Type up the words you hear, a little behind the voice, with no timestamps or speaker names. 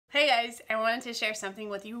Hey guys, I wanted to share something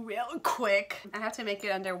with you real quick. I have to make it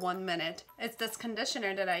under 1 minute. It's this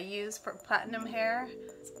conditioner that I use for platinum hair.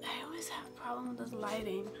 I always have a problem with this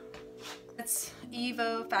lighting. It's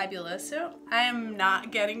Evo Fabuloso. I am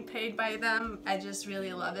not getting paid by them. I just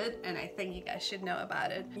really love it and I think you guys should know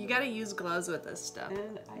about it. You gotta use gloves with this stuff.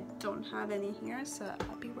 And I don't have any here, so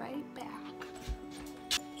I'll be right back.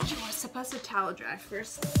 You are supposed to towel dry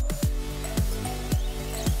first.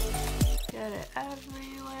 Get it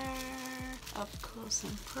everywhere, up close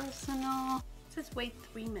and personal. Just wait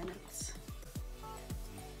 3 minutes.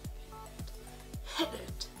 Hit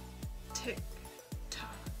it. Tick,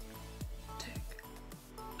 tock, tick.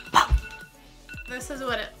 Pop. This is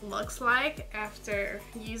what it looks like after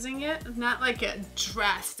using it. Not like a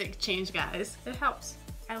drastic change, guys. It helps.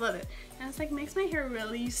 I love it. And it's like makes my hair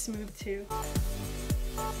really smooth too.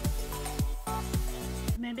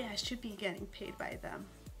 Maybe I should be getting paid by them.